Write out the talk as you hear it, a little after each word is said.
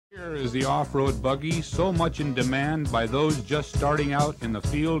Here is the off-road buggy, so much in demand by those just starting out in the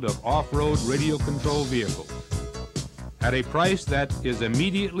field of off-road radio control vehicles. At a price that is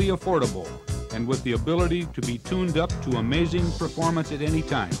immediately affordable and with the ability to be tuned up to amazing performance at any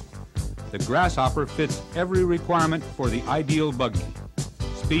time, the Grasshopper fits every requirement for the ideal buggy: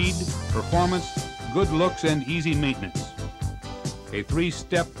 speed, performance, good looks, and easy maintenance. A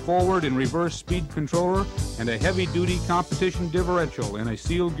 3-step forward and reverse speed controller and a heavy-duty competition differential in a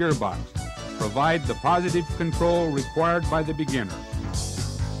sealed gearbox provide the positive control required by the beginner.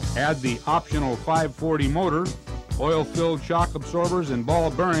 Add the optional 540 motor, oil-filled shock absorbers, and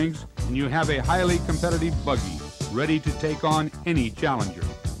ball bearings, and you have a highly competitive buggy ready to take on any challenger.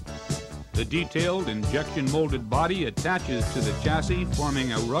 The detailed injection-molded body attaches to the chassis,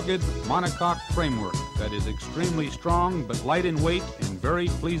 forming a rugged monocoque framework that is extremely strong but light in weight and very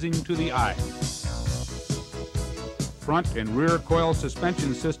pleasing to the eye. Front and rear coil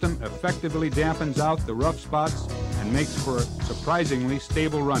suspension system effectively dampens out the rough spots and makes for surprisingly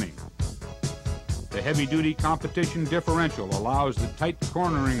stable running. The heavy-duty competition differential allows the tight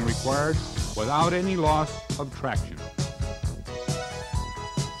cornering required without any loss of traction.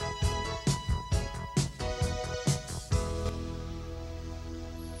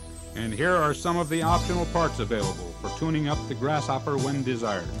 And here are some of the optional parts available for tuning up the Grasshopper when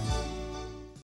desired.